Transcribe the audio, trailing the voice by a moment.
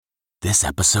This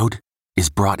episode is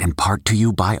brought in part to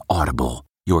you by Audible,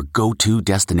 your go-to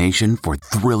destination for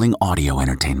thrilling audio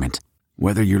entertainment.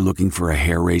 Whether you're looking for a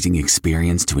hair-raising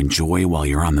experience to enjoy while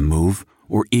you're on the move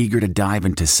or eager to dive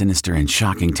into sinister and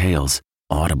shocking tales,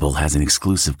 Audible has an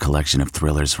exclusive collection of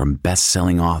thrillers from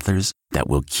best-selling authors that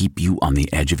will keep you on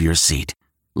the edge of your seat.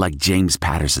 Like James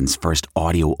Patterson's first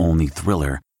audio-only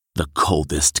thriller, The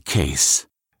Coldest Case.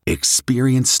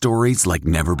 Experience stories like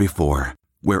never before,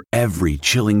 where every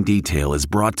chilling detail is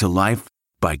brought to life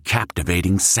by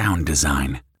captivating sound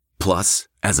design. Plus,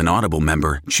 as an Audible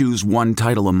member, choose one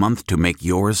title a month to make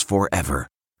yours forever.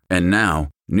 And now,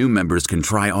 new members can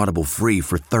try Audible free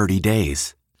for 30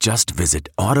 days. Just visit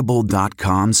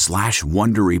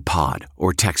audible.com/WonderyPod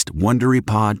or text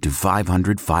WonderyPod to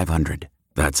 500-500.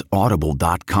 That's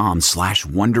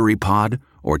audible.com/WonderyPod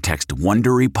or text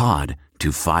WonderyPod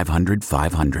to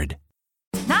 500-500.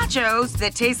 Nachos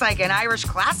that taste like an Irish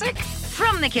classic?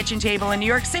 From the kitchen table in New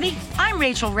York City, I'm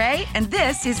Rachel Ray, and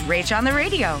this is Rach on the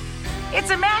Radio. It's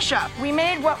a mashup. We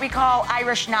made what we call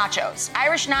Irish nachos.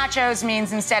 Irish nachos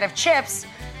means instead of chips,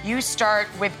 you start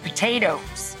with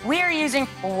potatoes. We are using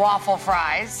waffle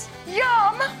fries.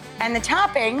 Yum! And the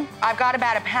topping, I've got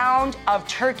about a pound of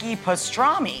turkey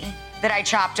pastrami that I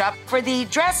chopped up. For the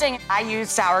dressing, I use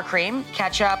sour cream,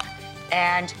 ketchup,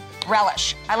 and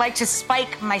relish. I like to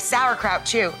spike my sauerkraut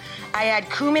too. I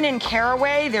add cumin and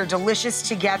caraway, they're delicious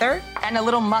together, and a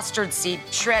little mustard seed,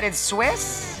 shredded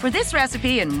Swiss. For this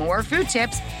recipe and more food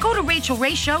tips, go to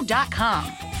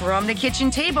RachelRayShow.com. From the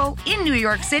kitchen table in New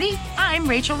York City, I'm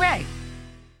Rachel Ray.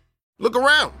 Look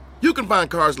around. You can find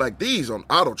cars like these on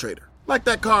AutoTrader, like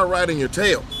that car riding your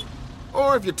tail.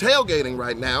 Or if you're tailgating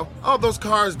right now, all those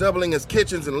cars doubling as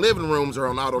kitchens and living rooms are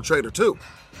on AutoTrader too.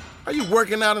 Are you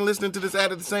working out and listening to this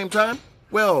ad at the same time?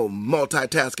 Well,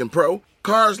 multitasking pro,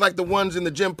 cars like the ones in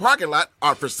the gym parking lot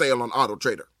are for sale on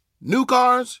AutoTrader. New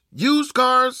cars, used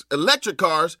cars, electric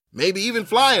cars, maybe even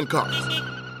flying cars.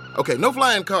 Okay, no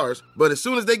flying cars, but as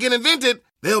soon as they get invented,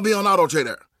 they'll be on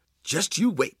AutoTrader. Just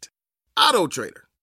you wait. AutoTrader.